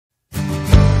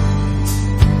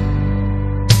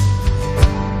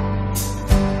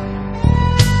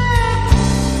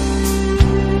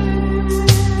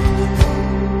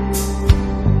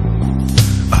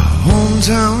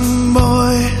hometown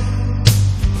boy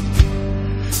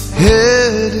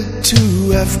headed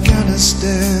to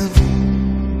Afghanistan.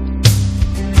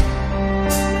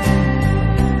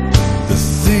 The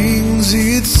things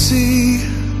he'd see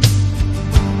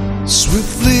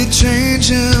swiftly change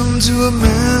him to a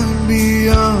man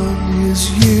beyond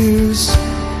his years.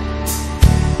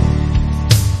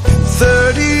 In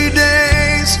 30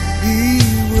 days he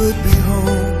would be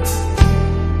home,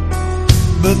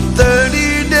 but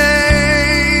 30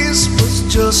 days was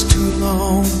just too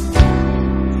long.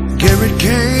 Garrett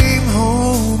came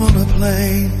home on a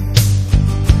plane.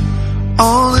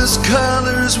 All his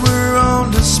colors were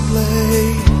on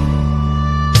display,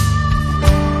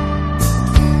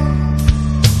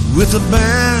 with a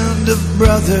band of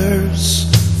brothers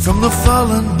from the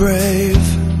fallen brave.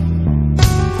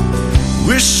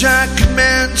 Wish I could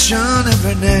mention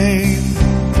every name,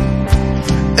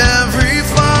 every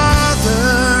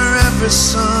father, every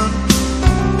son,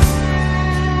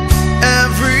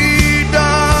 every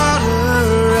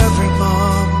daughter, every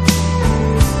mom,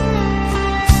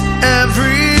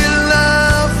 every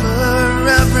lover,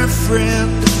 every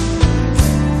friend.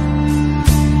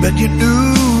 But you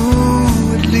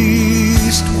knew at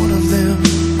least one of them.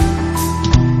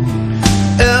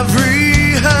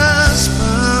 Every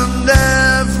husband,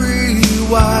 every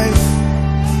wife,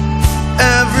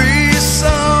 every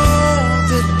soul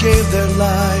that gave their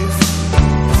life.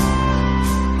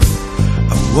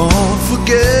 I won't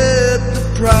forget the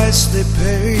price they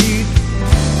paid.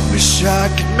 Wish I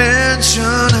could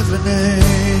mention every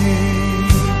name.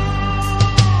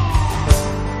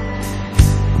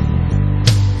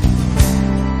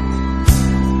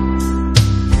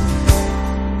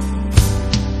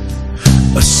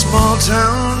 A small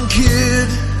town kid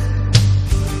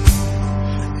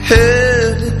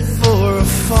headed for a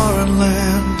foreign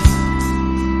land,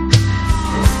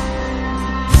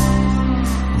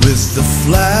 with the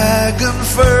flag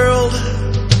unfurled,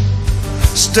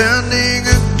 standing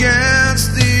against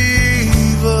the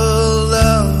evil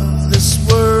of this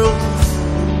world.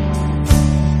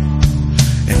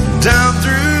 And down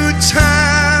through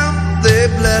time they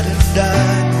bled and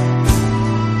died,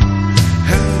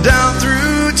 and down through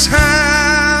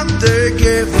time they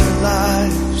gave their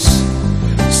lives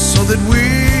so that we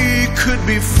could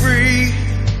be free.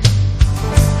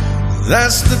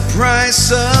 That's the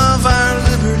price of our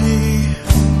liberty,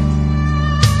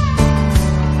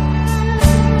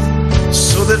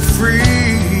 so that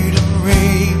freedom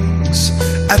rings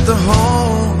at the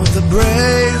home of the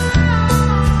brave.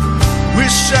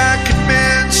 Wish I could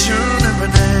mention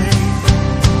every name,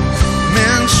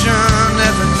 mention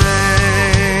every name.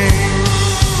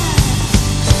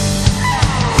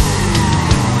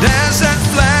 As that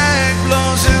flag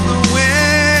blows in the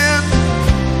wind,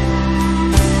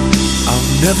 I'll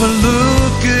never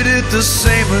look at it the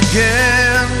same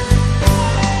again.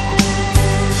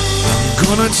 I'm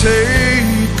gonna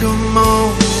take a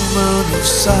moment of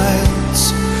silence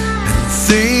and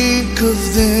think of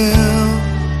them.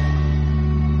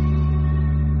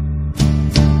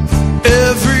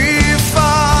 Every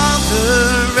father,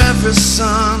 every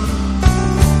son,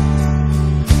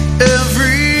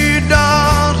 every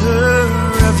daughter,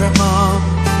 every mom,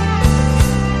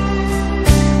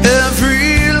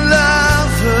 every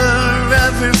lover,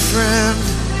 every friend.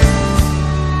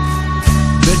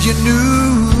 Bet you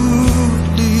knew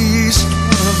at least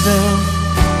one of them.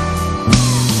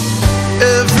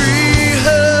 Every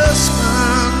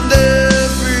husband,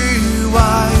 every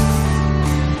wife,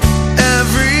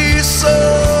 every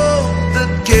soul that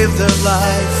gave their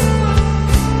life.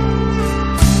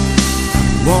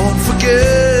 Won't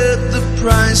forget the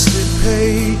price they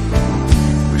paid.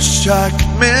 Wish I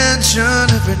could mention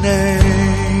every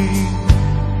name.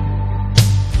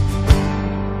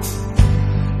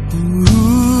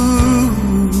 Ooh,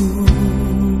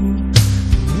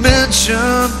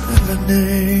 mention every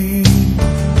name.